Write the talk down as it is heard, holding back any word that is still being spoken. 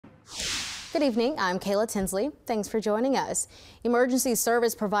Good evening, I'm Kayla Tinsley. Thanks for joining us. Emergency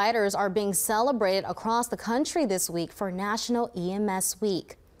service providers are being celebrated across the country this week for National EMS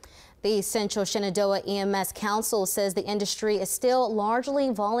Week. The Central Shenandoah EMS Council says the industry is still largely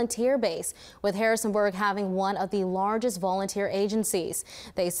volunteer-based, with Harrisonburg having one of the largest volunteer agencies.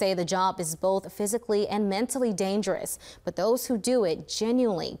 They say the job is both physically and mentally dangerous, but those who do it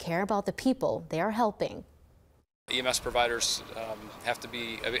genuinely care about the people they are helping. EMS providers have to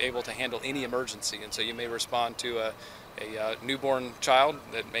be able to handle any emergency, and so you may respond to a newborn child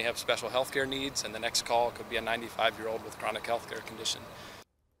that may have special health care needs, and the next call could be a 95-year-old with chronic health care condition.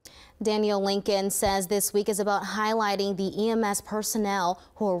 Daniel Lincoln says this week is about highlighting the EMS personnel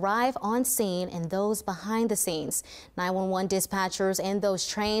who arrive on scene and those behind the scenes. 911 dispatchers and those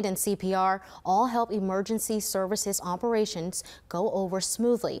trained in CPR all help emergency services operations go over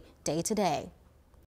smoothly day to day.